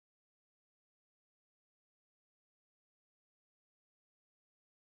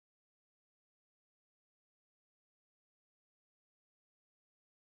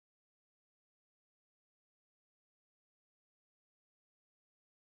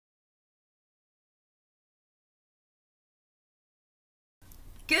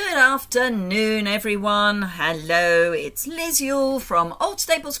Good afternoon, everyone. Hello, it's Liz Yuille from Old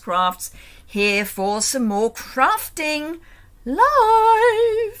Staples Crafts here for some more crafting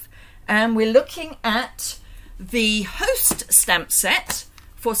live. And we're looking at the host stamp set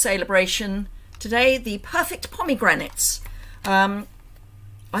for celebration today, the perfect pomegranates. I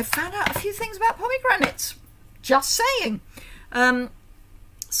found out a few things about pomegranates, just saying.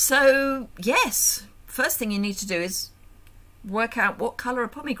 So yes, first thing you need to do is work out what colour a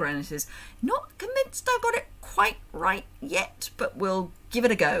pomegranate is. Not convinced I got it quite right yet, but we'll give it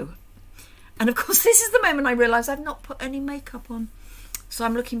a go. And of course this is the moment I realise I've not put any makeup on, so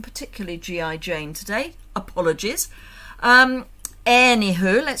I'm looking particularly G.I. Jane today. Apologies. Anywho,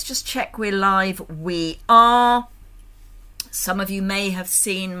 let's just check we're live. We are. Some of you may have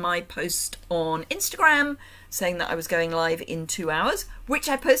seen my post on Instagram saying that I was going live in 2 hours, which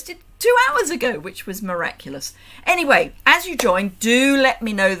I posted 2 hours ago, which was miraculous. Anyway, as you join, do let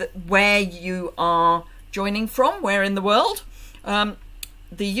me know that where you are joining from, where in the world. The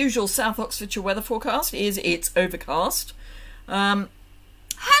usual South Oxfordshire weather forecast is it's overcast. Hello,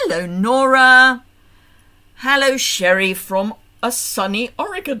 Nora. Hello, Sherry from a sunny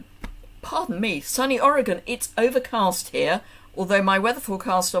Oregon. Pardon me, sunny Oregon. It's overcast here, although my weather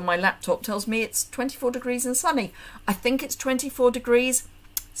forecast on my laptop tells me it's 24 degrees and sunny. I think it's 24 degrees.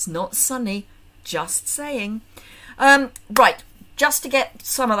 It's not sunny, just saying. Right, just to get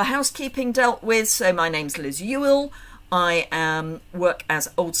some of the housekeeping dealt with. So my name's Liz Yuille. I work as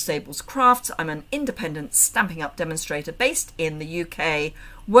Old Staples Crafts. I'm an independent Stampin' Up! Demonstrator based in the UK,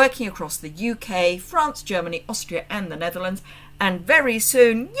 working across the UK, France, Germany, Austria and the Netherlands, and very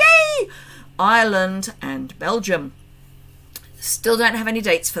soon, yay, Ireland and Belgium. Still don't have any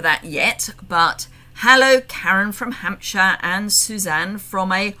dates for that yet, but hello Karen from Hampshire and Suzanne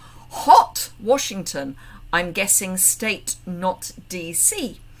from a hot Washington. I'm guessing state, not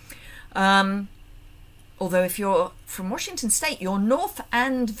DC. Although if you're from Washington state, you're north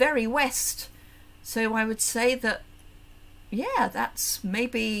and very west. So I would say that, yeah, that's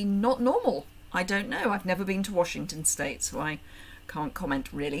maybe not normal. I don't know. I've never been to Washington state, so I can't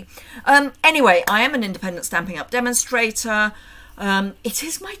comment really. Anyway, I am an independent Stampin' Up! Demonstrator. It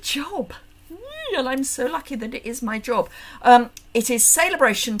is my job. And I'm so lucky that it is my job. It is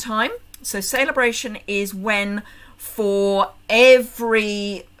celebration time. So celebration is when for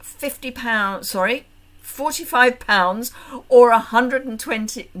every £45 or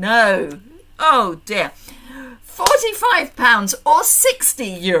 120, no, oh dear, £45 or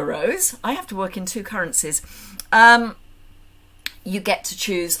 60 euros, I have to work in two currencies, you get to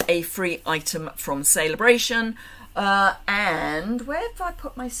choose a free item from celebration. And where have I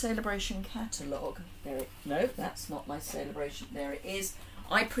put my celebration catalogue? No, that's not my celebration. There it is.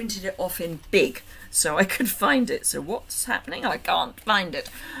 I printed it off in big so I could find it. So what's happening? I can't find it.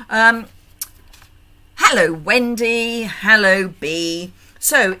 Hello, Wendy. Hello, B.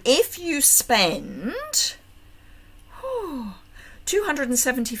 So if you spend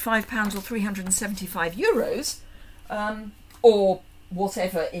 £275 or 375 euros, or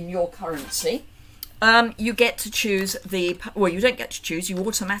whatever in your currency, you get to choose the, well, you don't get to choose, you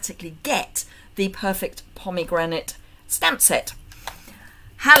automatically get the perfect pomegranate stamp set.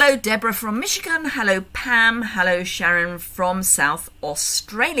 Hello, Deborah from Michigan. Hello, Pam. Hello, Sharon from South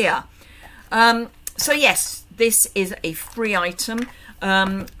Australia. So yes, this is a free item.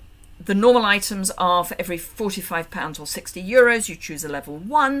 The normal items are for every £45 or 60 euros, you choose a level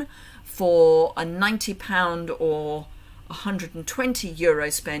 1. For a £90 or 120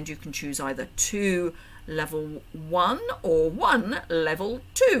 euro spend, you can choose either 2 level 1 or 1 level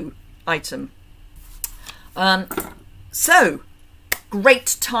 2 item. So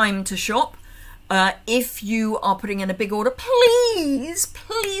great time to shop. If you are putting in a big order, please,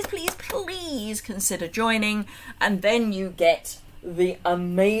 please, please, please consider joining, and then you get the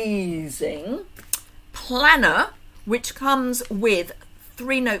amazing planner, which comes with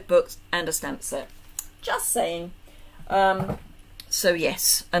 3 notebooks and a stamp set. Just saying. So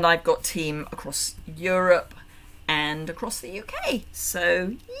yes, and I've got team across Europe and across the UK,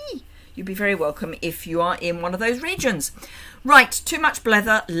 so you'd be very welcome if you are in one of those regions. Right, too much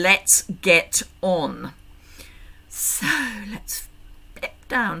blether, let's get on. So let's flip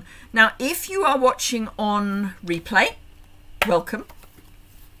down. Now if you are watching on replay, welcome.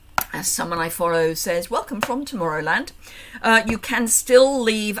 As someone I follow says, welcome from Tomorrowland. You can still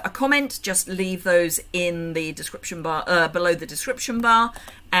leave a comment. Just leave those in the description bar, below the description bar,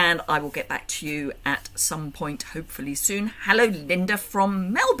 and I will get back to you at some point, hopefully soon. Hello, Linda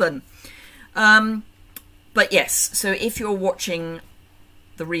from Melbourne. But yes, so if you're watching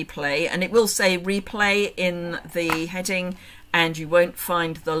the replay, and it will say replay in the heading, and you won't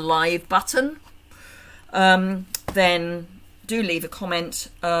find the live button, then do leave a comment.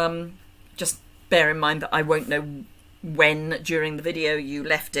 Just bear in mind that I won't know when during the video you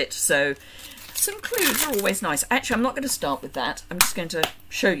left it, so some clues are always nice. Actually, I'm not going to start with that. I'm just going to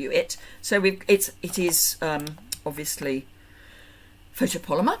show you it. So it is obviously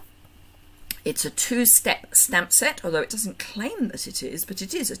photopolymer. It's a 2-step stamp set, although it doesn't claim that it is, but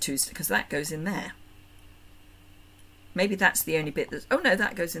it is a 2-step, because that goes in there. Maybe that's the only bit that's... Oh no,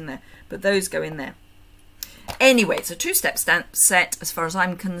 that goes in there, but those go in there. Anyway, it's a 2-step stamp set as far as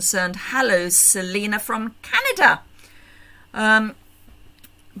I'm concerned. Hello, Selena from Canada.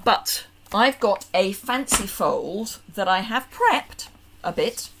 But I've got a fancy fold that I have prepped a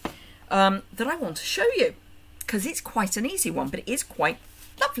bit that I want to show you, because it's quite an easy one, but it is quite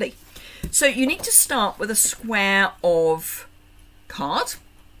lovely. So you need to start with a square of card.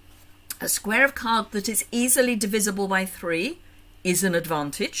 A square of card that is easily divisible by 3 is an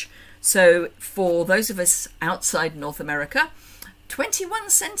advantage. So for those of us outside North America, 21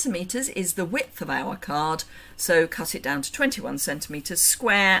 centimetres is the width of our card. So cut it down to 21 centimetres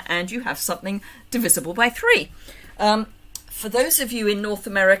square and you have something divisible by 3. For those of you in North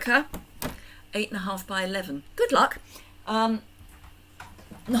America, 8.5 by 11. Good luck.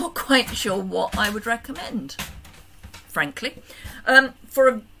 Not quite sure what I would recommend, frankly.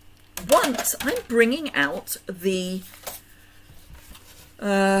 Once I'm bringing out the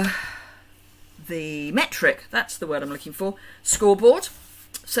metric, that's the word I'm looking for, scoreboard.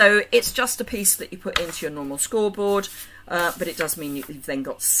 So it's just a piece that you put into your normal scoreboard, but it does mean you've then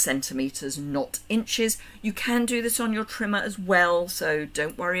got centimetres, not inches. You can do this on your trimmer as well, so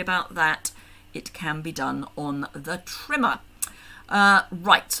don't worry about that. It can be done on the trimmer.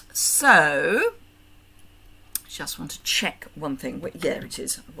 Right, so just want to check one thing. There it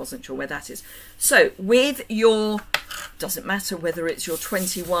is. I wasn't sure where that is. So with your, doesn't matter whether it's your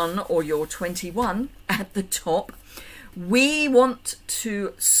 21 or your 21 at the top, we want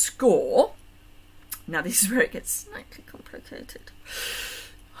to score. Now this is where it gets slightly complicated.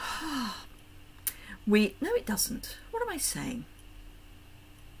 No, it doesn't. What am I saying?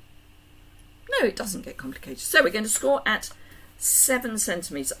 No, it doesn't get complicated. So we're going to score at 7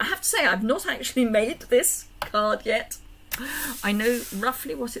 centimetres. I have to say I've not actually made this card yet. I know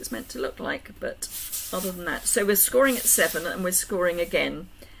roughly what it's meant to look like, but other than that. So we're scoring at 7 and we're scoring again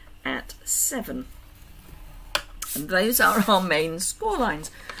at 7. And those are our main score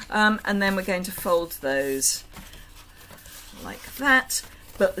lines. And then we're going to fold those like that.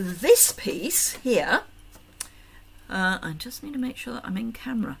 But this piece here, I just need to make sure that I'm in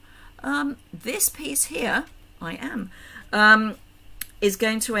camera. This piece here, I am, is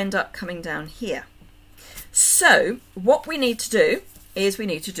going to end up coming down here. So what we need to do is we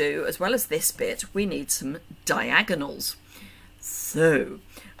need to do, as well as this bit, we need some diagonals. So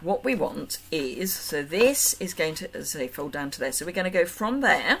what we want is, so this is going to, as I say, fold down to there. So we're going to go from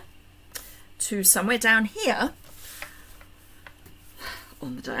there to somewhere down here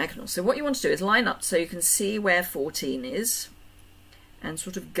on the diagonal. So what you want to do is line up so you can see where 14 is and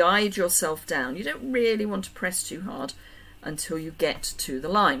sort of guide yourself down. You don't really want to press too hard until you get to the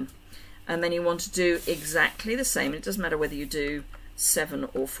line. And then you want to do exactly the same. It doesn't matter whether you do 7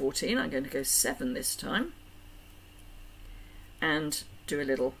 or 14. I'm going to go 7 this time. And do a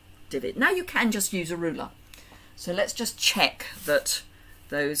little divot. Now you can just use a ruler. So let's just check that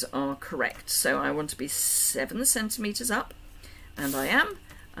those are correct. So I want to be 7 centimetres up, and I am.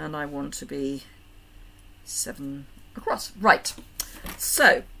 And I want to be 7 across. Right.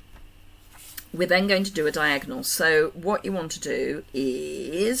 So we're then going to do a diagonal. So what you want to do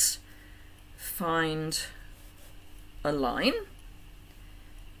is find a line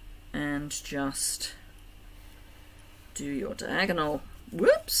and just do your diagonal.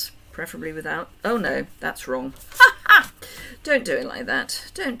 Whoops, preferably without, oh no, that's wrong. Don't do it like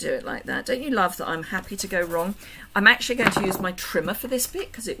that. Don't do it like that. Don't you love that I'm happy to go wrong? I'm actually going to use my trimmer for this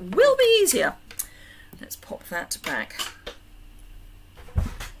bit because it will be easier. Let's pop that back.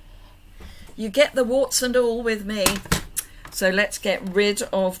 You get the warts and all with me. So let's get rid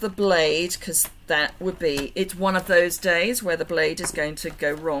of the blade, because that would be, it's one of those days where the blade is going to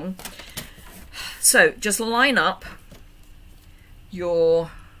go wrong. So just line up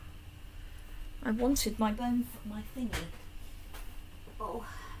your, I wanted my bone for my thingy. Oh,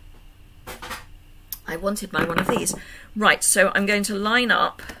 I wanted my one of these. Right, so I'm going to line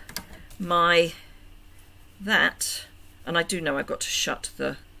up my, that, and I do know I've got to shut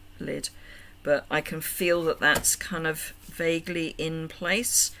the lid, but I can feel that that's kind of vaguely in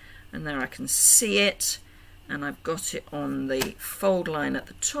place, and there I can see it, and I've got it on the fold line at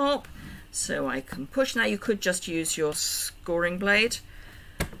the top. so I can push. Now you could just use your scoring blade,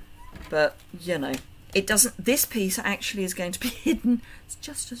 but you know, it doesn't, this piece actually is going to be hidden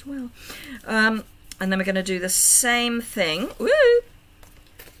just as well. And then we're going to do the same thing. Woo!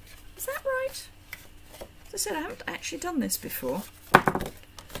 Is that right? As I said, I haven't actually done this before.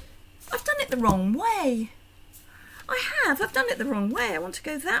 I've done it the wrong way. I've done it the wrong way. I want to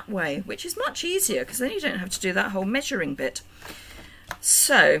go that way, which is much easier because then you don't have to do that whole measuring bit.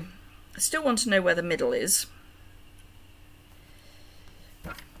 So, I still want to know where the middle is.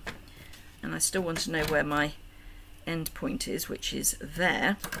 And I still want to know where my end point is, which is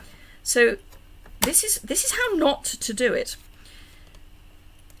there. So, this is how not to do it.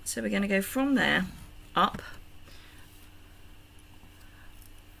 So we're going to go from there up.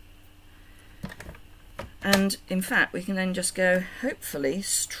 And in fact, we can then just go, hopefully,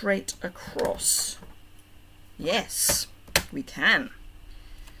 straight across. Yes, we can.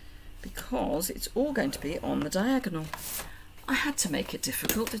 Because it's all going to be on the diagonal. I had to make it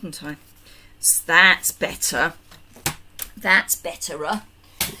difficult, didn't I? So that's better. That's betterer.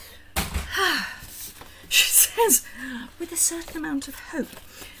 She says, with a certain amount of hope.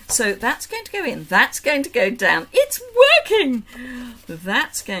 So that's going to go in. That's going to go down. It's working!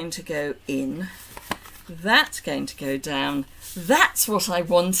 That's going to go in. That's going to go down. That's what I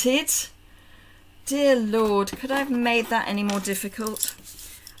wanted. Dear Lord, could I have made that any more difficult?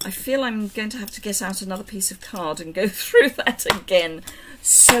 I feel I'm going to have to get out another piece of card and go through that again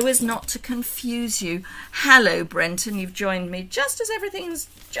so as not to confuse you. Hello, Brenton, you've joined me just as everything's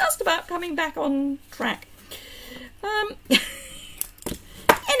just about coming back on track.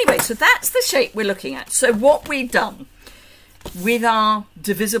 Anyway, so that's the shape we're looking at. So what we've done with our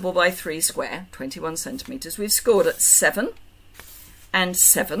divisible by 3 square, 21 centimetres, we've scored at 7 and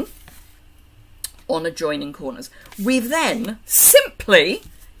 7 on adjoining corners. We've then simply,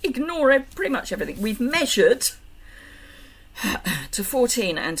 ignore pretty much everything, we've measured to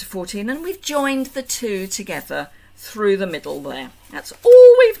 14 and to 14, and we've joined the two together through the middle there. That's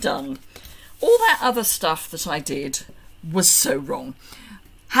all we've done. All that other stuff that I did was so wrong.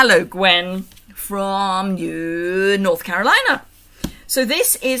 Hello, Gwen from North Carolina. So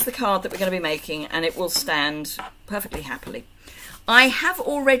this is the card that we're going to be making, and it will stand perfectly happily. I have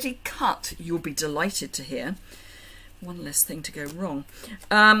already cut, you'll be delighted to hear, one less thing to go wrong,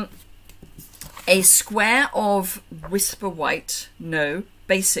 a square of Whisper White, no,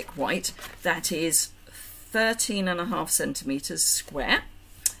 basic white, that is 13.5 centimetres square.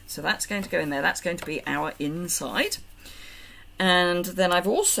 So that's going to go in there. That's going to be our inside. And then I've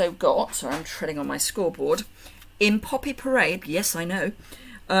also got, so I'm treading on my scoreboard, in Poppy Parade, yes, I know,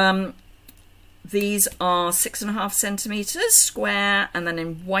 these are 6.5 centimetres square, and then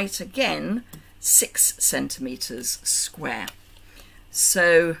in white again, 6 centimetres square.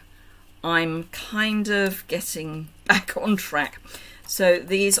 So I'm kind of getting back on track. So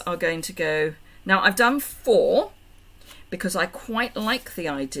these are going to go, now I've done 4 because I quite like the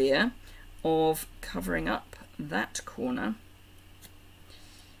idea of covering up that corner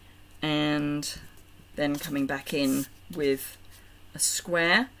and then coming back in with a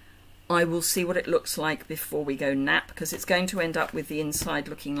square. I will see what it looks like before we go nap, because it's going to end up with the inside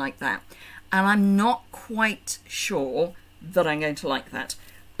looking like that. And I'm not quite sure that I'm going to like that.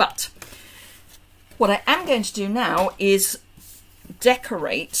 But what I am going to do now is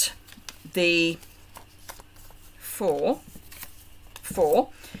decorate the four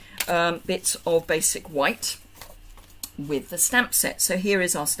bits of basic white with the stamp set. So here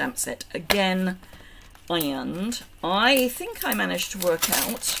is our stamp set again, and I think I managed to work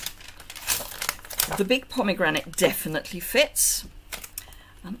out the big pomegranate definitely fits,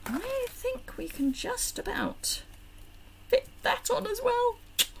 and I think we can just about fit that on as well.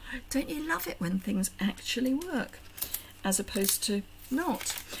 Don't you love it when things actually work as opposed to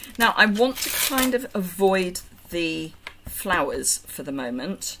not? Now I want to kind of avoid the flowers for the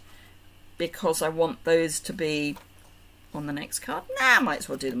moment because I want those to be on the next card. Nah, I might as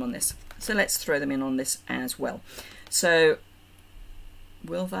well do them on this. So let's throw them in on this as well. So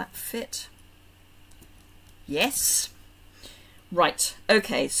will that fit? Yes. Right,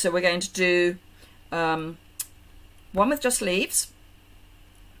 okay, so we're going to do one with just leaves,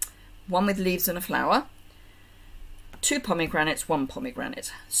 one with leaves and a flower, 2 pomegranates, 1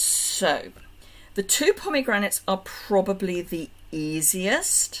 pomegranate. So the 2 pomegranates are probably the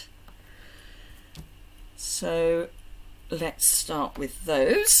easiest. So let's start with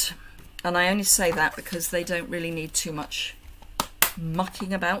those. And I only say that because they don't really need too much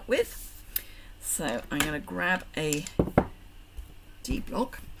mucking about with. So I'm going to grab a D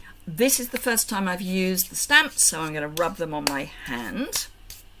block. This is the first time I've used the stamps, so I'm going to rub them on my hand.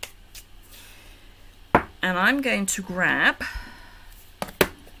 And I'm going to grab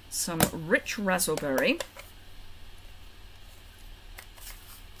some rich raspberry.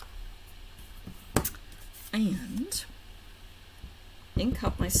 And ink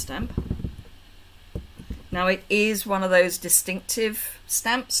up my stamp. Now it is one of those distinctive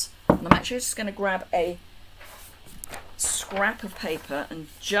stamps, and I'm actually just going to grab a scrap of paper and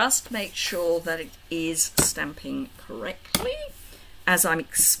just make sure that it is stamping correctly, as I'm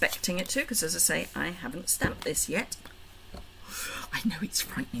expecting it to, because as I say, I haven't stamped this yet. I know it's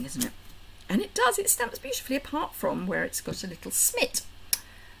frightening, isn't it? And it does, it stamps beautifully, apart from where it's got a little smit.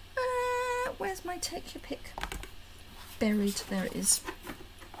 Where's my take your pick? Buried, there it is.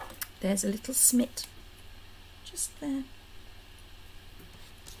 There's a little smit. Just there.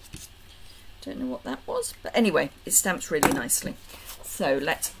 Don't know what that was, but anyway, it stamps really nicely. So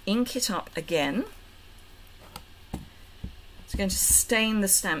let's ink it up again. It's going to stain the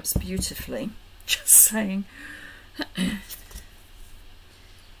stamps beautifully. Just saying.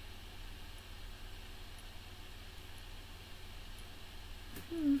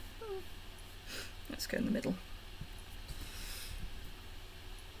 Let's go in the middle.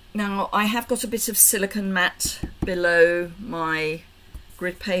 Now I have got a bit of silicone matte below my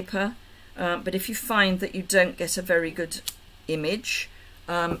grid paper, but if you find that you don't get a very good image,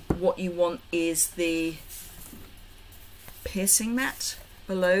 what you want is the piercing matte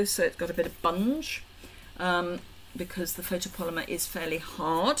below, so it's got a bit of bunge, because the photopolymer is fairly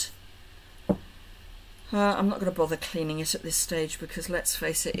hard. I'm not going to bother cleaning it at this stage because, let's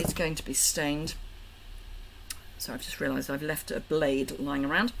face it, it's going to be stained. So I've just realised I've left a blade lying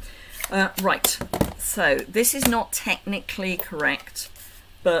around. Right, so this is not technically correct,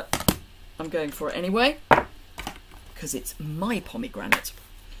 but I'm going for it anyway because it's my pomegranate.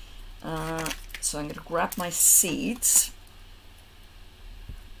 So I'm going to grab my seeds,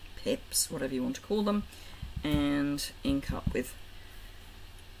 pips, whatever you want to call them, and ink up with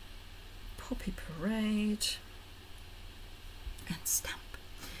Poppy Parade and stamp.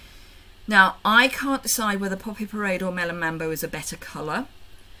 Now, I can't decide whether Poppy Parade or Melon Mambo is a better colour.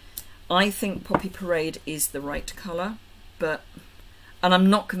 I think Poppy Parade is the right colour, and I'm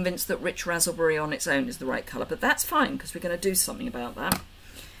not convinced that Rich Raspberry on its own is the right colour, but that's fine because we're going to do something about that.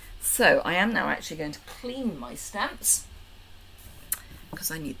 So I am now actually going to clean my stamps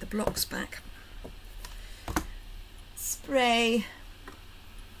because I need the blocks back. Spray.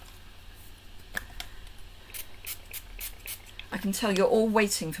 I can tell you're all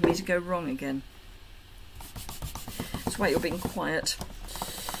waiting for me to go wrong again. That's why you're being quiet.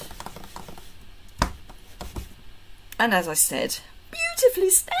 And as I said,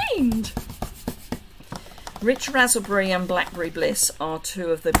 beautifully stained. Rich Raspberry and Blackberry Bliss are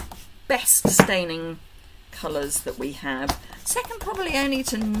two of the best staining colours that we have. Second probably only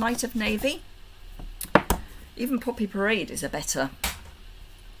to Night of Navy. Even Poppy Parade is a better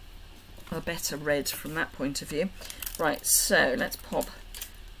red from that point of view. Right, so let's pop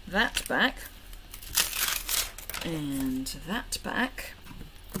that back and that back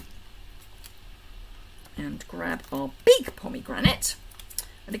and grab our big pomegranate.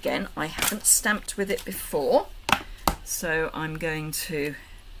 And again, I haven't stamped with it before, so I'm going to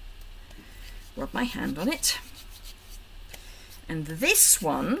rub my hand on it. And this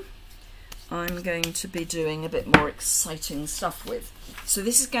one I'm going to be doing a bit more exciting stuff with. So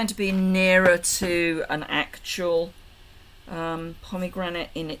this is going to be nearer to an actual pomegranate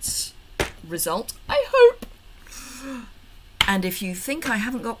in its result, I hope. And if you think I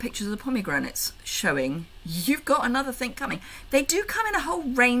haven't got pictures of the pomegranates showing, you've got another thing coming. They do come in a whole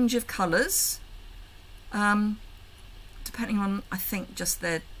range of colours, depending on, I think, just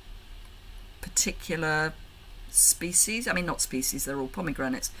their particular species. I mean, not species, they're all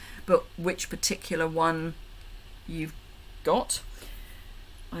pomegranates, but which particular one you've got.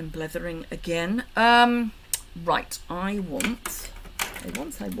 I'm blethering again. Right, I want. Are they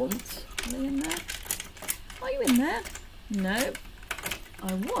in there? Are you in there? No.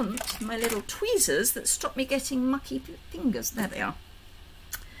 I want my little tweezers that stop me getting mucky fingers. There they are.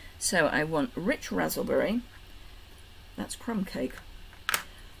 So I want Rich Raspberry. That's crumb cake.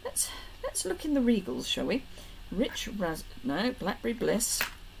 Let's look in the Regals, shall we? Blackberry Bliss.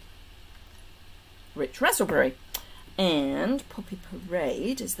 Rich Raspberry. And Poppy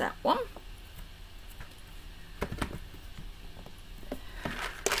Parade is that one.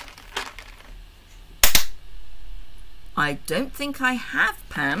 I don't think I have,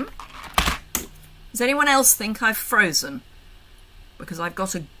 Pam. Does anyone else think I've frozen? Because I've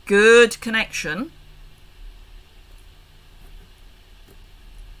got a good connection.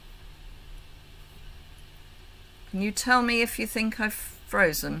 Can you tell me if you think I've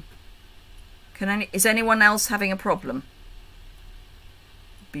frozen? Is anyone else having a problem?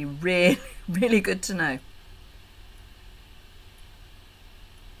 Be really, really good to know.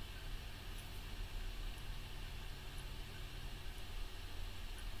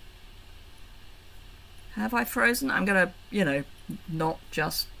 Have I frozen? I'm gonna, you know, not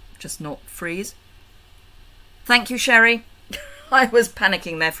just not freeze. Thank you, Sherry. I was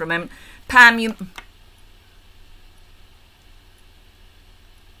panicking there for a moment. Pam,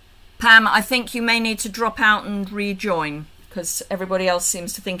 I think you may need to drop out and rejoin, because everybody else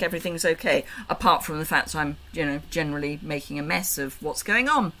seems to think everything's okay, apart from the fact I'm, you know, generally making a mess of what's going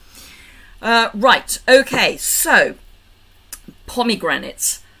on. Right, okay, so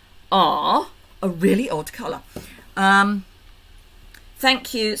pomegranates are a really odd colour.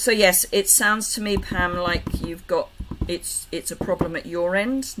 Thank you. So yes, it sounds to me, Pam, like you've got it's a problem at your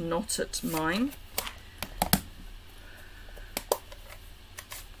end, not at mine.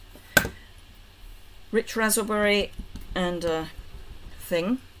 Rich raspberry and a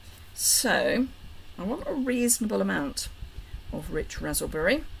thing. So I want a reasonable amount of rich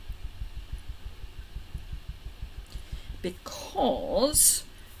raspberry, because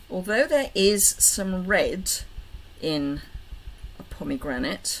although there is some red in a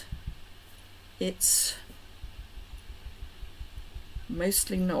pomegranate, it's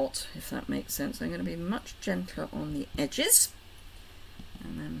mostly not, if that makes sense. I'm going to be much gentler on the edges.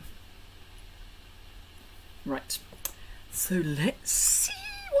 And then, right, so let's see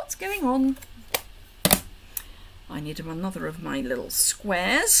what's going on. I need another of my little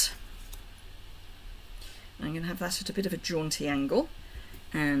squares. I'm going to have that at a bit of a jaunty angle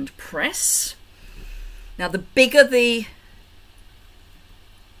and press. Now the bigger the...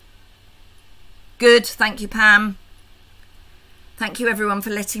 Good, thank you, Pam. Thank you everyone for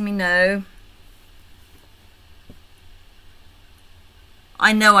letting me know.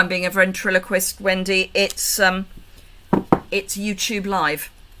 I know I'm being a ventriloquist, Wendy. It's YouTube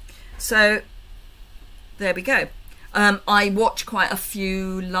Live. So there we go. I watch quite a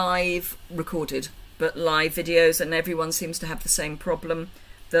few live recorded, but live videos, and everyone seems to have the same problem,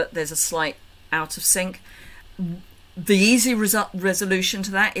 that there's a slight out of sync. The easy resolution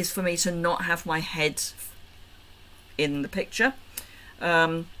to that is for me to not have my head in the picture,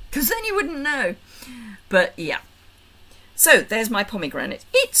 because then you wouldn't know. But yeah, so there's my pomegranate.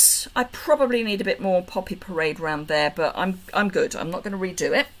 I probably need a bit more Poppy Parade around there, but I'm good. I'm not going to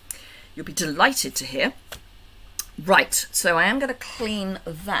redo it. You'll be delighted to hear. Right, so I am going to clean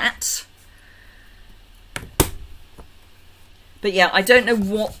that. But yeah, I don't know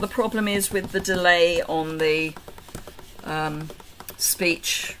what the problem is with the delay on the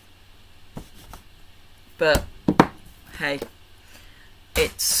speech, but hey,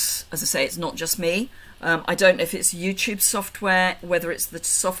 it's, as I say, it's not just me. I don't know if it's YouTube software, whether it's the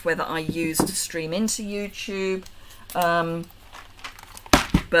software that I use to stream into YouTube,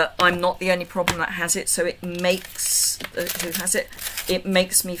 but I'm not the only problem that has it, so it makes, who has it? It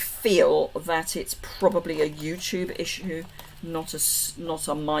makes me feel that it's probably a YouTube issue, not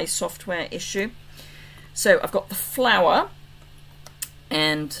a my software issue. So I've got the flower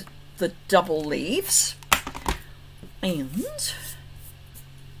and the double leaves and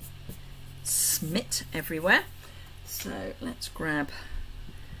smit everywhere. So let's grab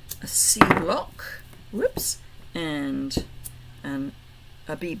a C block, whoops, and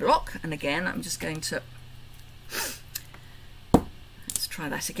a B block, and again I'm just going to, let's try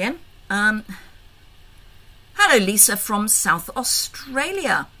that again. Hello Lisa from South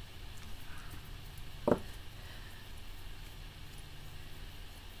Australia.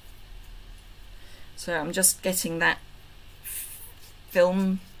 So I'm just getting that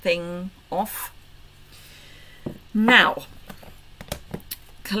film thing off. Now,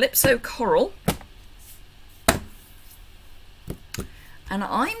 Calypso Coral. And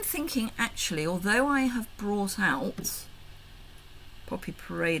I'm thinking, actually, although I have brought out Poppy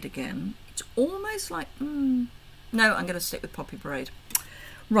Parade again, it's almost like, no, I'm going to stick with Poppy Parade.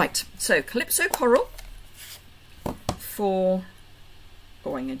 Right, so Calypso Coral for,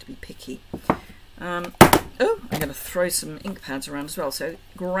 oh, I'm going to be picky. Oh, I'm going to throw some ink pads around as well. So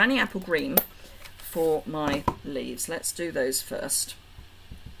Granny Apple Green for my leaves. Let's do those first.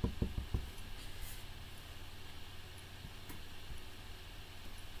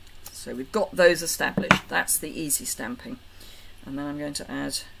 So we've got those established. That's the easy stamping. And then I'm going to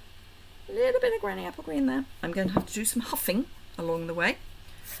add a little bit of Granny Apple Green there. I'm going to have to do some huffing along the way.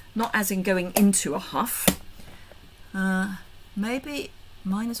 Not as in going into a huff. Maybe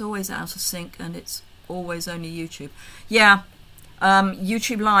mine is always out of sync and it's always only YouTube. Yeah,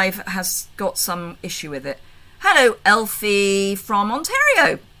 YouTube Live has got some issue with it. Hello, Elfie from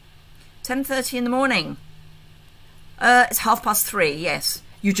Ontario. 10:30 in the morning. It's 3:30, yes.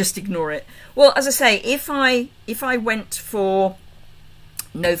 You just ignore it. Well, as I say, if I went for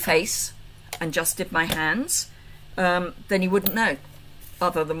no face and just did my hands, then you wouldn't know,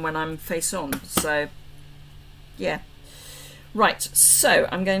 other than when I'm face on. So, yeah. Right, so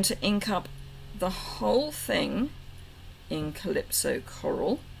I'm going to ink up the whole thing in Calypso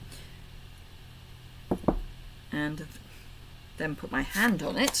Coral and then put my hand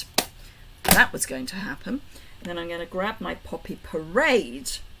on it. That was going to happen. And then I'm going to grab my Poppy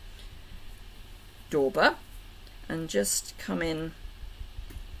Parade dauber and just come in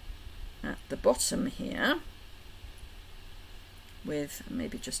at the bottom here with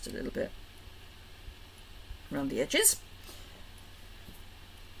maybe just a little bit around the edges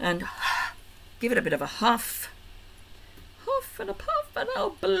and give it a bit of a huff and a puff, and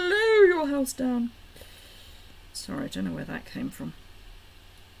I'll blow your house down. Sorry, I don't know where that came from.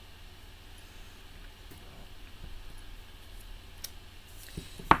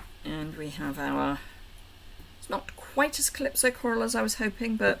 And we have our, it's not quite as Calypso Coral as I was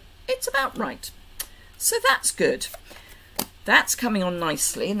hoping, but it's about right. So that's good. That's coming on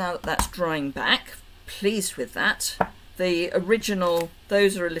nicely now that that's drying back. Pleased with that. The original,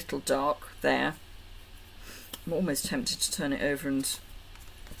 those are a little dark there. I'm almost tempted to turn it over and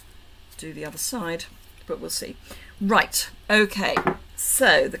do the other side, but we'll see. Right, okay.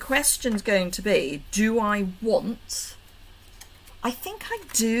 So the question's going to be, do I want... I think I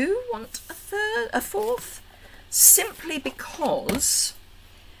do want a fourth, simply because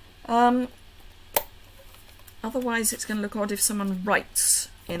otherwise it's going to look odd if someone writes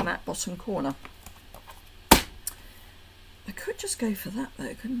in that bottom corner. I could just go for that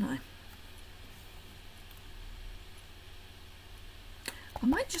though, couldn't I? I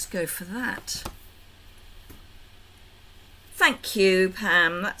might just go for that. Thank you,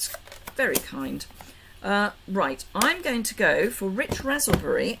 Pam, that's very kind. Right, I'm going to go for Rich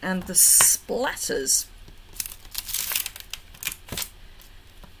Razzleberry and the splatters.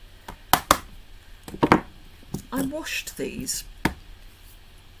 I washed these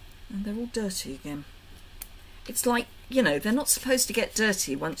and they're all dirty again. It's like, you know, they're not supposed to get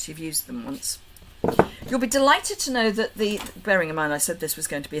dirty once you've used them once. You'll be delighted to know that bearing in mind I said this was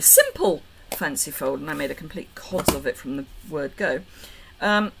going to be a simple fancy fold and I made a complete cods of it from the word go.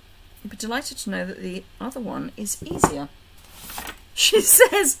 You'll be delighted to know that the other one is easier. She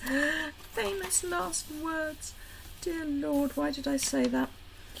says, famous last words. Dear Lord, why did I say that?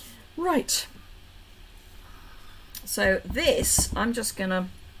 Right. So this, I'm just going to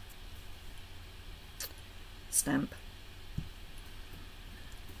stamp.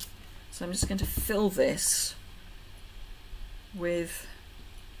 So I'm just going to fill this with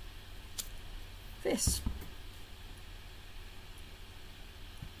this.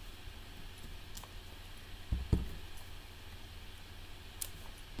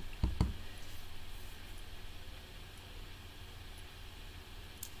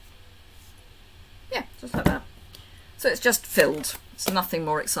 Yeah, just like that. So it's just filled. It's nothing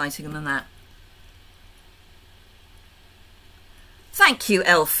more exciting than that. Thank you,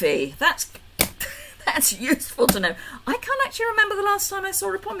 Elfie. That's useful to know. I can't actually remember the last time I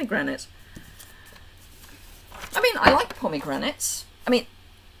saw a pomegranate. I mean, I like pomegranates. I mean,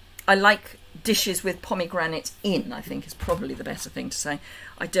 I like dishes with pomegranate in, I think is probably the better thing to say.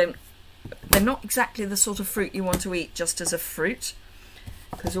 They're not exactly the sort of fruit you want to eat just as a fruit,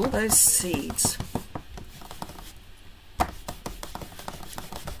 because all those seeds.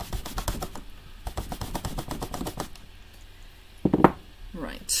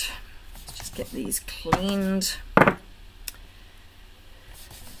 Right, let's just get these cleaned.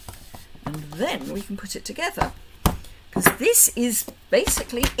 And then we can put it together, because this is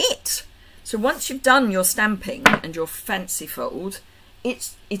basically it. So once you've done your stamping and your fancy fold,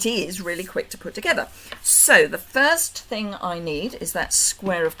 it is really quick to put together. So the first thing I need is that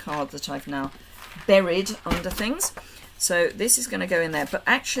square of card that I've now buried under things. So this is going to go in there, but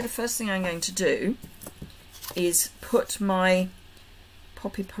actually the first thing I'm going to do is put my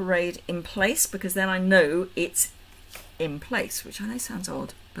Poppy Parade in place, because then I know it's in place, which I know sounds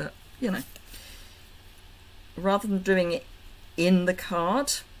odd, but you know, rather than doing it in the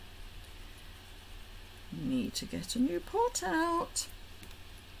card, need to get a new pot out.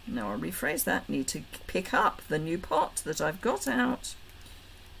 Now I'll rephrase that, need to pick up the new pot that I've got out.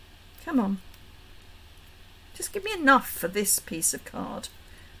 Come on, just give me enough for this piece of card,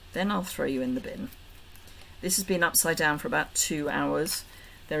 then I'll throw you in the bin. This has been upside down for about 2 hours.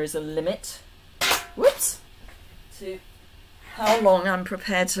 There is a limit, whoops, to how long I'm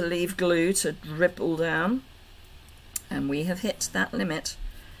prepared to leave glue to dribble down, and we have hit that limit.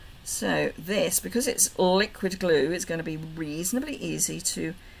 So this, because it's liquid glue, is going to be reasonably easy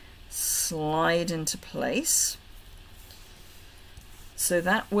to slide into place. So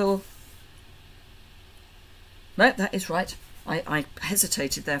that will, no, that is right. I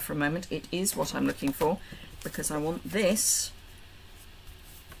hesitated there for a moment. It is what I'm looking for, because I want this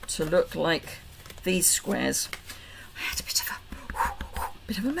to look like these squares. I had a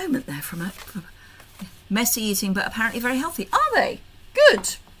bit of a moment there from a messy eating, but apparently very healthy. Are they?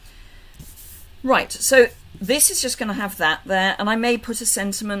 Good. Right, so this is just going to have that there, and I may put a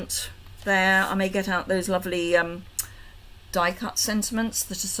sentiment there. I may get out those lovely die cut sentiments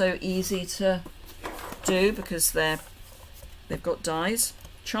that are so easy to do because they've got dies.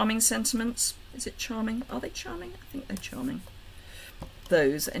 Charming sentiments. Is it charming? Are they charming? I think they're charming.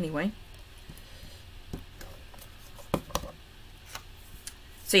 Those anyway.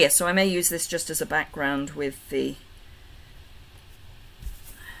 So yes, so I may use this just as a background with the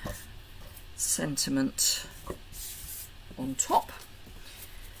sentiment on top.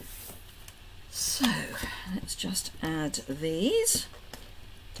 So let's just add these.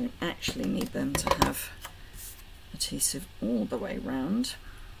 Don't actually need them to have adhesive all the way round.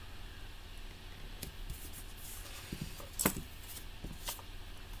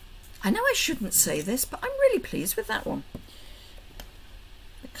 I know I shouldn't say this, but I'm really pleased with that one.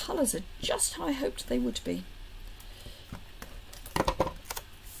 The colours are just how I hoped they would be.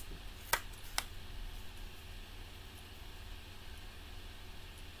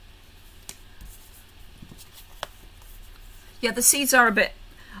 Yeah, the seeds are a bit...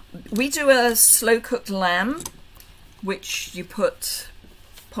 We do a slow-cooked lamb, which you put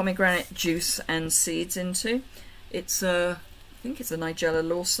pomegranate juice and seeds into. It's a... I think it's a Nigella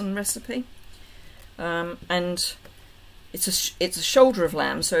Lawson recipe, and it's a shoulder of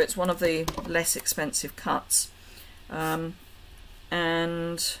lamb, so it's one of the less expensive cuts, and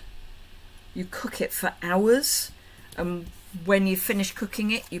you cook it for hours, and when you finish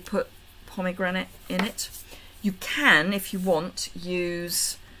cooking it you put pomegranate in it. You can, if you want,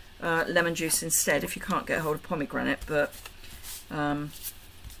 use lemon juice instead if you can't get a hold of pomegranate, but I'm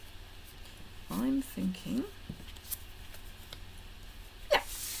thinking...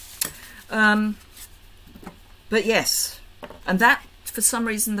 but yes, and that for some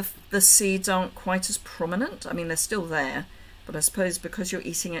reason the seeds aren't quite as prominent. I mean, they're still there, but I suppose because you're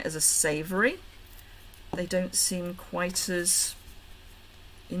eating it as a savoury, they don't seem quite as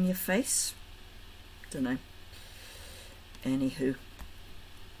in your face. Don't know. Anywho,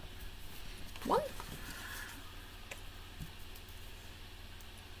 one.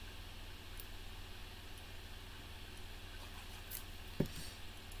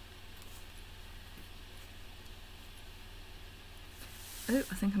 Oh,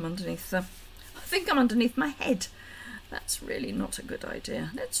 I think I'm underneath my head. That's really not a good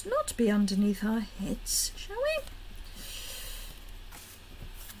idea. Let's not be underneath our heads, shall we?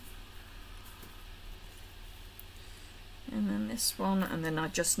 And then this one, and then I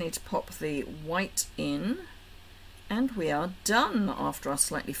just need to pop the white in, and we are done after our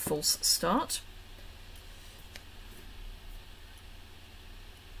slightly false start.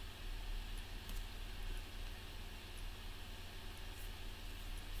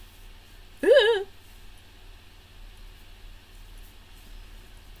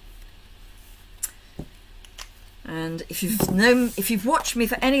 And if you've watched me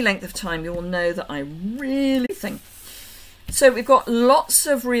for any length of time, you will know that I really think. So we've got lots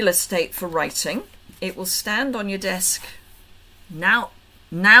of real estate for writing. It will stand on your desk. Now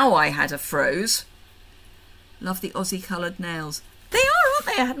I had a froze. Love the Aussie coloured nails. They are, aren't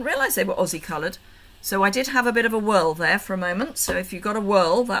they? I hadn't realised they were Aussie coloured. So I did have a bit of a whirl there for a moment. So if you've got a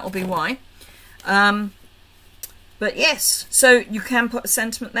whirl, that'll be why. But yes, so you can put a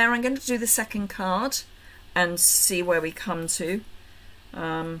sentiment there. I'm going to do the second card and see where we come to,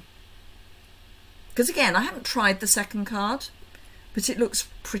 because again I haven't tried the second card, but it looks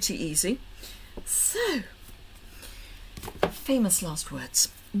pretty easy. So famous last words.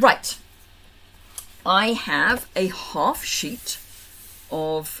 Right, I have a half sheet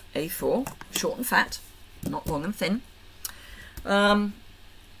of A4, short and fat, not long and thin, and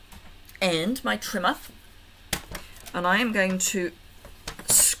my trimmer, and I am going to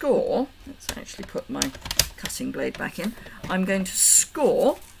score, let's actually put my cutting blade back in, I'm going to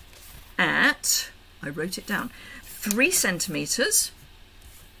score at, I wrote it down, 3 centimetres .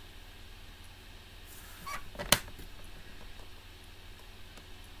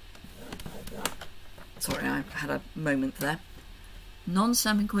 Sorry, I had a moment there.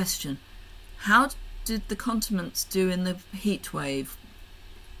 Non-salmon question. How did the condiments do in the heat wave?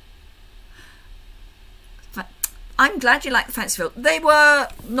 I'm glad you like the fancy field. They were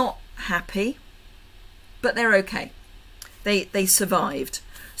not happy, but they're okay. They survived.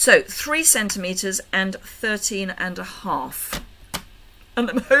 So 3 centimeters and 13.5. And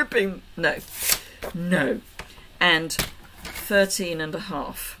I'm hoping, no, and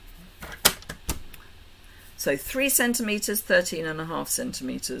 13.5. So 3 centimeters, 13.5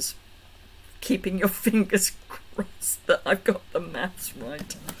 centimeters. Keeping your fingers crossed that I've got the maths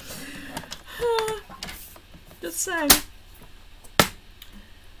right. Just saying.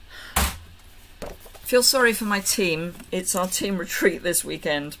 Feel sorry for my team. It's our team retreat this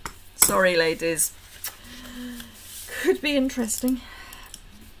weekend. Sorry, ladies. Could be interesting.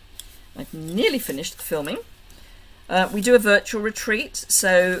 I've nearly finished the filming. We do a virtual retreat,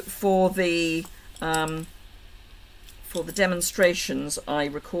 so for the demonstrations I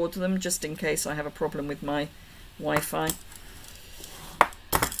record them just in case I have a problem with my Wi-Fi,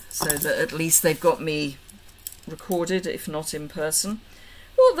 so that at least they've got me recorded, if not in person.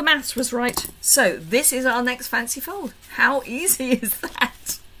 Oh, the maths was right. So this is our next fancy fold. How easy is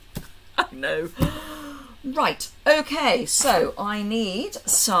that? I know. Right, okay, so I need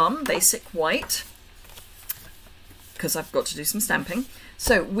some basic white because I've got to do some stamping.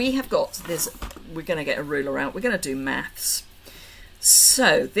 So we have got this, we're going to get a ruler out, we're going to do maths.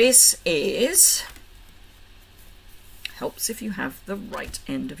 So this is, helps if you have the right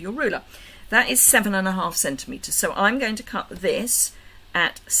end of your ruler. That is 7.5 centimeters. So I'm going to cut this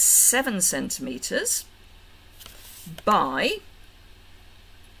at 7 centimeters by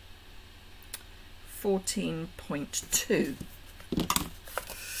 14.2.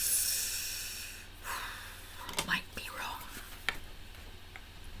 Might be wrong.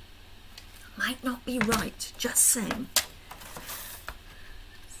 Might not be right, just saying.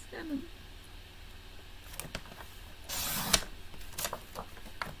 7.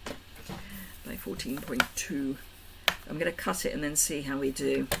 By 14.2. I'm going to cut it and then see how we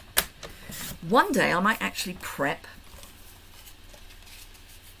do. One day I might actually prep.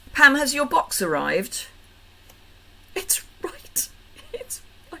 Pam, has your box arrived? It's right. It's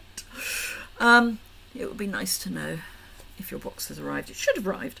right. It would be nice to know if your box has arrived. It should have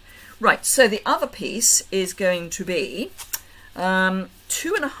arrived. Right, so the other piece is going to be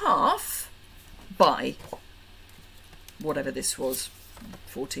 2.5 by whatever this was,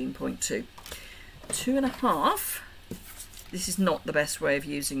 14.2. 2.5. This is not the best way of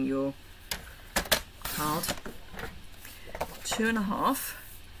using your card. 2.5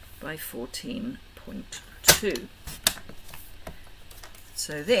 by 14.2.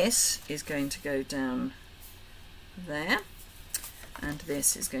 So this is going to go down there, and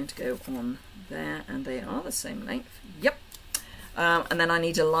this is going to go on there, and they are the same length. Yep. And then I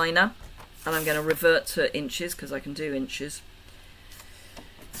need a liner, and I'm going to revert to inches because I can do inches.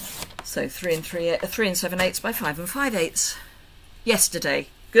 So 3 and 7/8 by 5 and 5/8. Yesterday.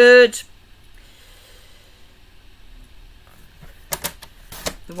 Good.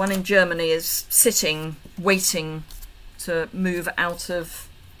 The one in Germany is sitting, waiting to move out of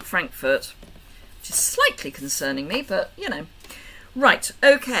Frankfurt, which is slightly concerning me, but you know. Right,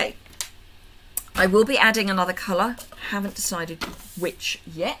 okay. I will be adding another colour. Haven't decided which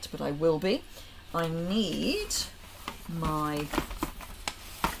yet, but I will be. I need my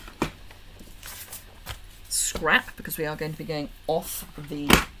scrap because we are going to be going off the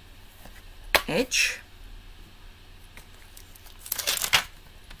edge.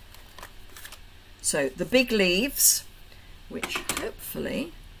 So the big leaves, which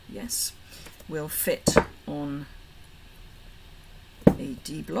hopefully, yes, will fit on a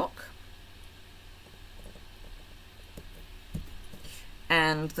D block,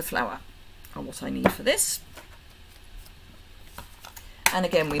 and the flower are what I need for this. And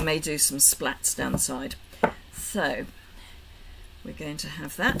again, we may do some splats down the side. So we're going to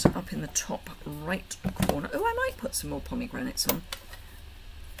have that up in the top right corner. Oh, I might put some more pomegranates on.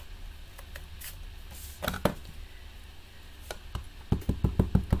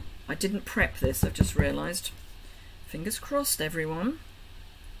 I didn't prep this, I've just realised. Fingers crossed, everyone.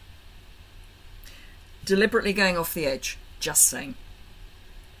 Deliberately going off the edge, just saying.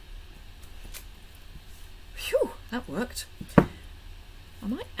 Phew, that worked. I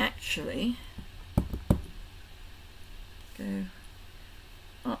might actually go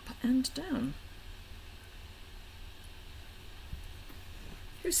up and down.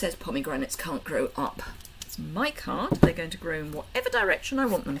 Who says pomegranates can't grow up? It's my card. They're going to grow in whatever direction I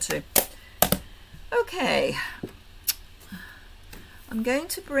want them to. Okay. I'm going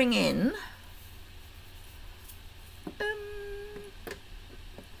to bring in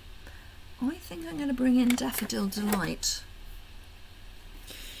I think I'm going to bring in Daffodil Delight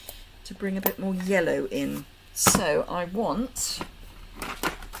to bring a bit more yellow in. So I want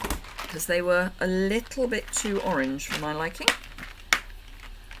because they were a little bit too orange for my liking.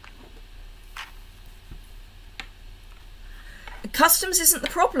 Customs isn't the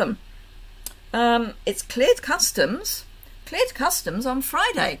problem. It's cleared customs on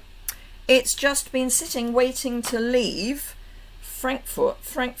Friday. It's just been sitting waiting to leave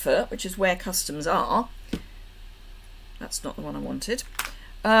Frankfurt, which is where customs are. That's not the one I wanted.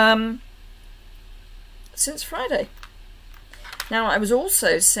 Since Friday. Now, I was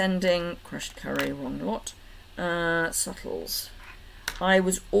also sending crushed curry, wrong lot, subtles. I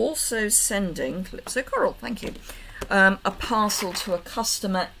was also sending Calypso Coral, thank you, a parcel to a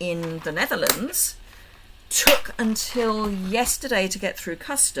customer in the Netherlands. Took until yesterday to get through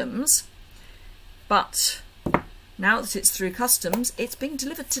customs, but now that it's through customs, it's being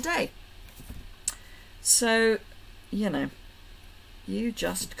delivered today. So, you know, you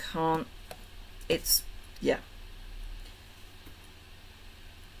just can't, it's, yeah.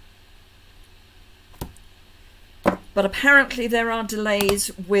 But apparently there are delays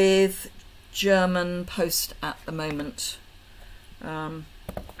with German post at the moment.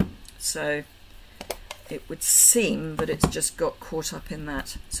 So it would seem that it's just got caught up in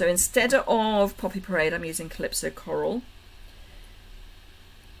that. So instead of Poppy Parade, I'm using Calypso Coral,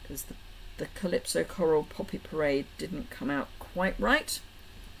 because the Calypso Coral Poppy Parade didn't come out quite right.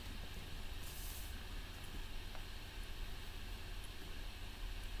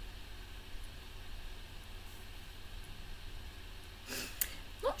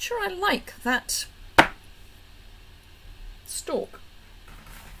 Not sure I like that stalk.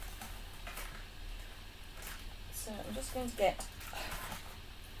 So I'm just going to get...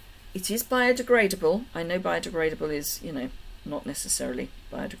 It is biodegradable. I know biodegradable is, you know, not necessarily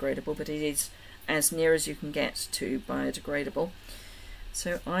biodegradable, but it is as near as you can get to biodegradable.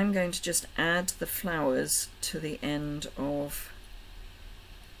 So I'm going to just add the flowers to the end of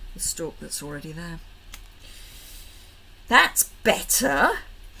the stalk that's already there. That's better.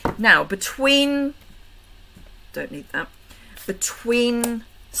 Now, between, don't need that, between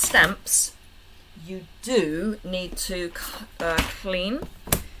stamps, you do need to clean,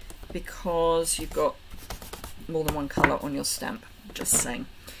 because you've got more than one colour on your stamp, just saying.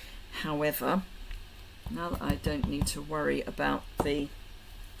 However, now that I don't need to worry about the,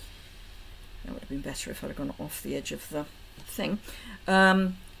 that would have been better if I'd have gone off the edge of the thing.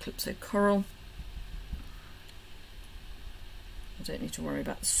 Calypso Coral. I don't need to worry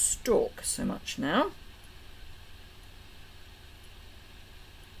about the stalk so much now.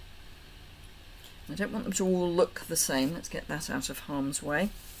 I don't want them to all look the same. Let's get that out of harm's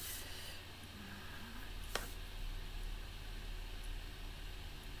way.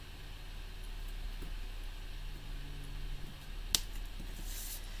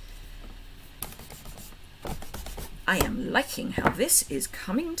 I am liking how this is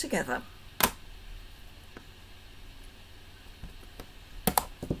coming together.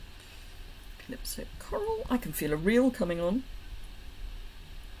 Calypso Coral. I can feel a reel coming on.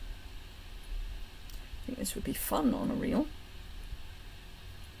 I think this would be fun on a reel.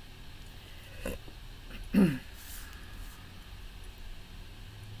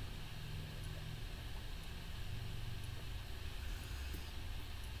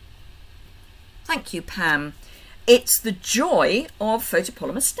 Thank you, Pam. It's the joy of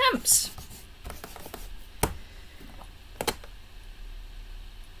photopolymer stamps.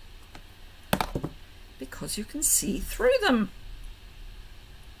 Because you can see through them.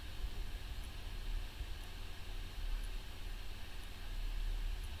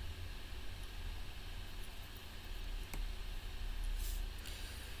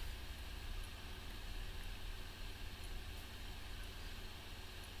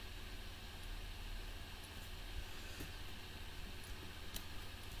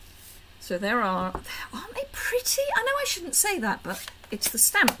 So there are, aren't they pretty? I know I shouldn't say that, but it's the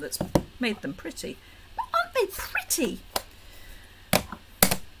stamp that's made them pretty. But aren't they pretty?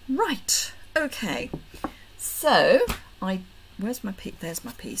 Right, okay. So, where's my piece? There's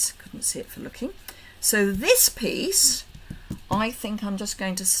my piece. Couldn't see it for looking. So this piece, I think I'm just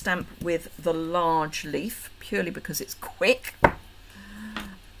going to stamp with the large leaf, purely because it's quick.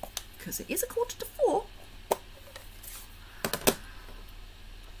 Because it is 3:45.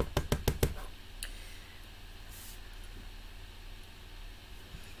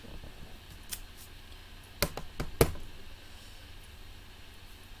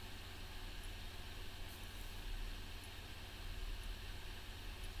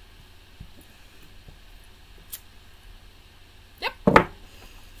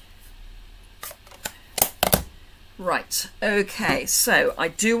 Right, okay, so I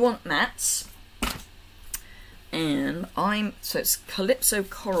do want gnats, and so it's Calypso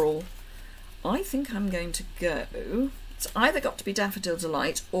Coral I think I'm going to go, it's either got to be Daffodil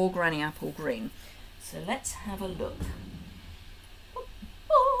Delight or Granny Apple Green. So let's have a look.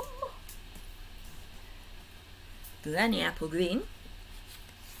 Granny Apple Green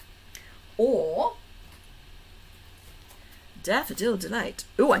or Daffodil Delight.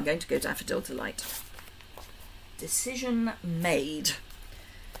 Oh, I'm going to go Daffodil Delight. Decision made.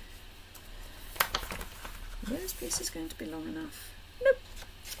 Are those pieces going to be long enough? Nope.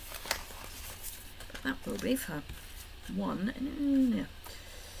 But that will be for one.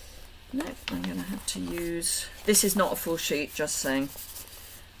 No, I'm going to have to use... This is not a full sheet, just saying.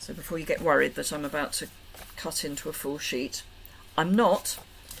 So before you get worried that I'm about to cut into a full sheet, I'm not.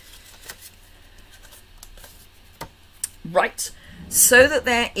 Right, so that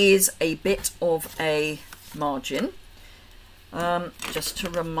there is a bit of a margin, just to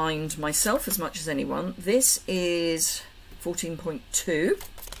remind myself as much as anyone, this is 14.2,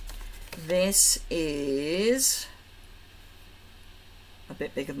 this is a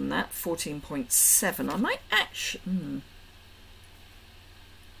bit bigger than that, 14.7, I might actually,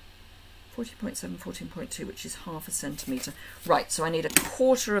 14.7, 14.2, which is half a centimetre. Right, so I need a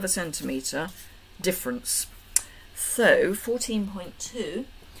 1/4 of a centimetre difference. So 14.2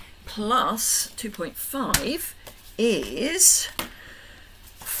 plus 2.5 is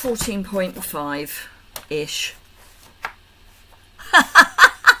 14.5-ish.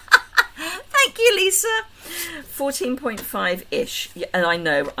 Thank you, Lisa. 14.5-ish. Yeah, and I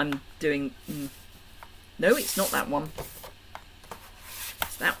know I'm doing... No, it's not that one.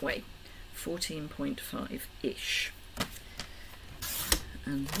 It's that way. 14.5-ish.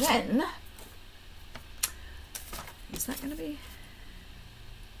 And then... Is that going to be...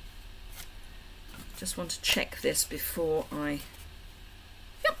 Just want to check this before I...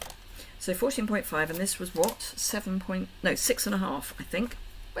 Yep. So 14.5, and this was what? 6.5, I think.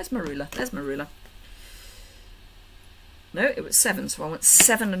 Where's my ruler? There's my ruler. No, it was 7, so I want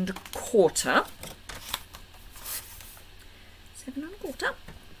 7 1/4. 7 1/4.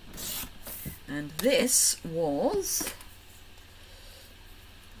 And this was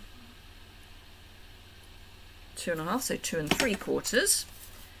 2.5, so 2 3/4.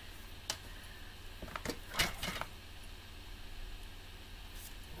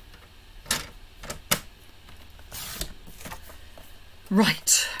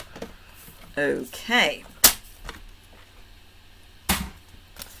 Right, okay.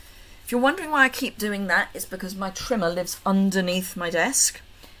 If you're wondering why I keep doing that, it's because my trimmer lives underneath my desk.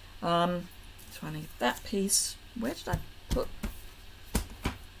 So I need that piece. Where did I put?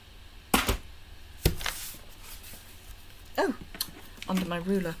 Oh, under my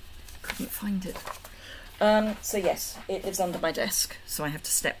ruler. Couldn't find it. So yes, it lives under my desk. So I have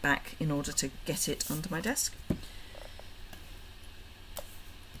to step back in order to get it under my desk.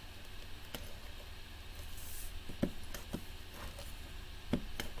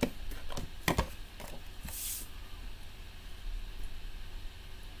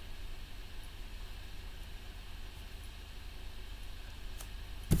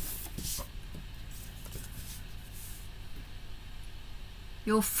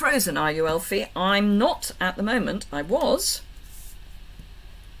 You're frozen, are you, Elfie? I'm not at the moment. I was.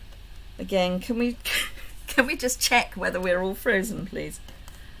 Again, can we just check whether we're all frozen, please?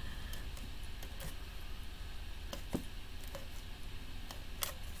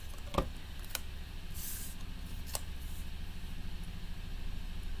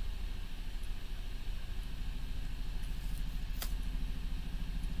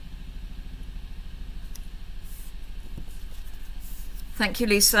 Thank you,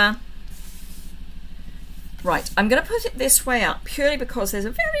 Lisa. Right, I'm going to put it this way up purely because there's a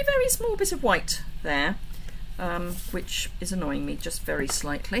very, very small bit of white there, which is annoying me just very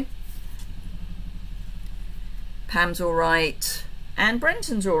slightly. Pam's all right, and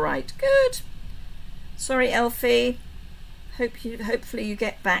Brenton's all right. Good. Sorry, Elfie. Hopefully you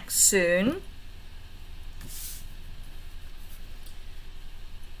get back soon.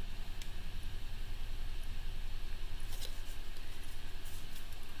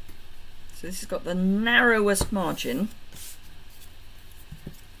 So this has got the narrowest margin.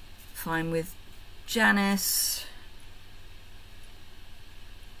 Fine with Janice.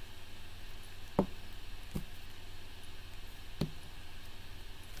 I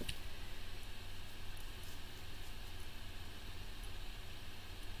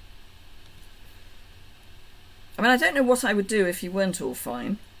mean, I don't know what I would do if you weren't all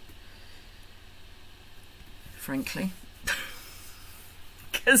fine, frankly.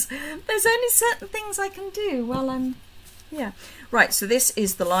 Because there's only certain things I can do while I'm... Yeah. Right, so this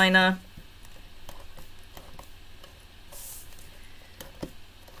is the liner.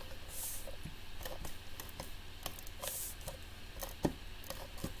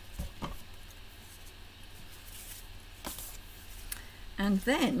 And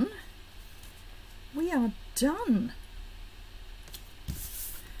then we are done.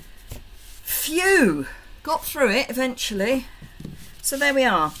 Phew! Got through it eventually. So there we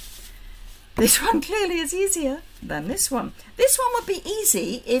are. This one clearly is easier than this one. This one would be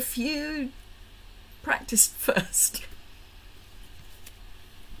easy if you practiced first.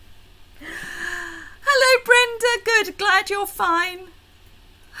 Hello Brenda, good, glad you're fine.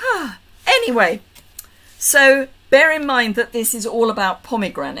 Anyway, so bear in mind that this is all about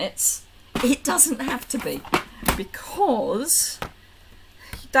pomegranates. It doesn't have to be, because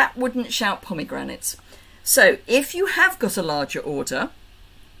that wouldn't shout pomegranates. So if you have got a larger order,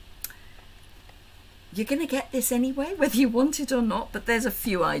 you're going to get this anyway, whether you want it or not, but there's a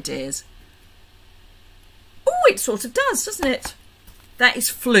few ideas. Oh, it sort of does, doesn't it? That is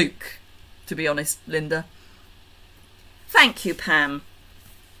fluke, to be honest, Linda. Thank you, Pam.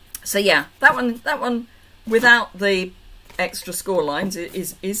 So yeah, that one without the extra score lines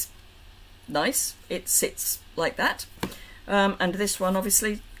is nice. It sits like that. And this one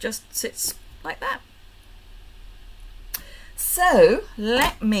obviously just sits like that. So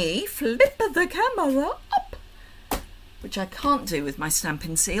let me flip the camera up, which I can't do with my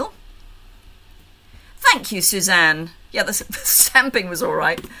stamping seal. Thank you, Suzanne. Yeah, the stamping was all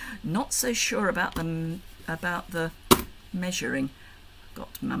right. Not so sure about the measuring.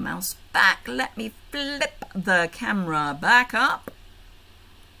 Got my mouse back. Let me flip the camera back up.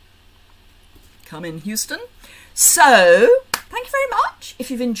 Come in, Houston. So, thank you very much. If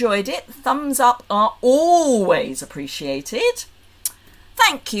you've enjoyed it, thumbs up are always appreciated.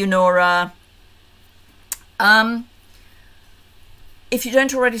 Thank you, Nora. If you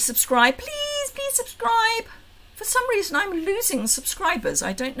don't already subscribe, please subscribe. For some reason, I'm losing subscribers.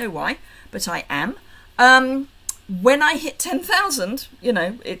 I don't know why, but I am. When I hit 10,000, you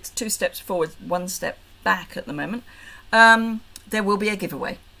know, it's 2 steps forward, 1 step back at the moment, there will be a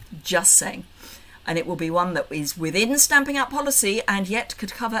giveaway. Just saying. And it will be one that is within Stamping Up policy and yet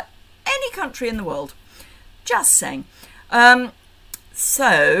could cover any country in the world. Just saying.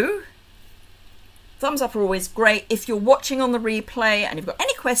 So, thumbs up are always great. If you're watching on the replay and you've got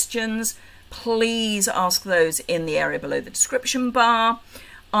any questions, please ask those in the area below the description bar.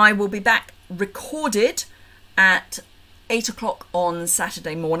 I will be back recorded at 8 o'clock on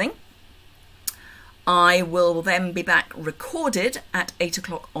Saturday morning. I will then be back recorded at 8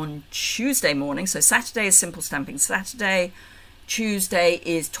 o'clock on Tuesday morning. So Saturday is Simple Stamping Saturday. Tuesday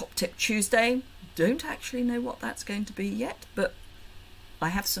is Top Tip Tuesday. Don't actually know what that's going to be yet, but I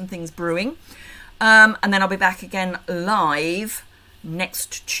have some things brewing. And then I'll be back again live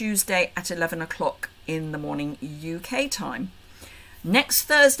next Tuesday at 11 o'clock in the morning UK time. Next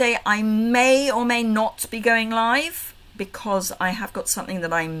Thursday, I may or may not be going live, because I have got something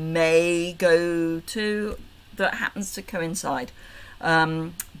that I may go to that happens to coincide.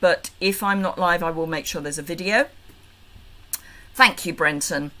 But if I'm not live, I will make sure there's a video. Thank you,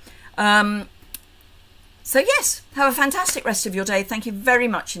 Brenton. So yes, have a fantastic rest of your day. Thank you very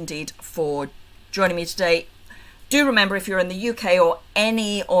much indeed for joining me today. Do remember, if you're in the UK or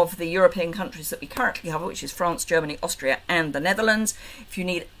any of the European countries that we currently cover, which is France, Germany, Austria and the Netherlands, if you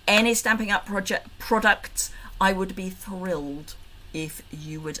need any Stamping Up products, I would be thrilled if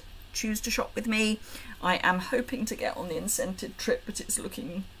you would choose to shop with me. I am hoping to get on the incentive trip, but it's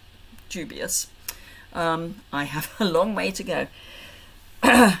looking dubious. I have a long way to go.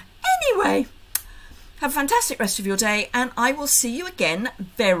 Anyway, have a fantastic rest of your day, and I will see you again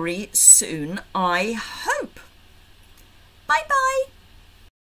very soon, I hope. Bye-bye.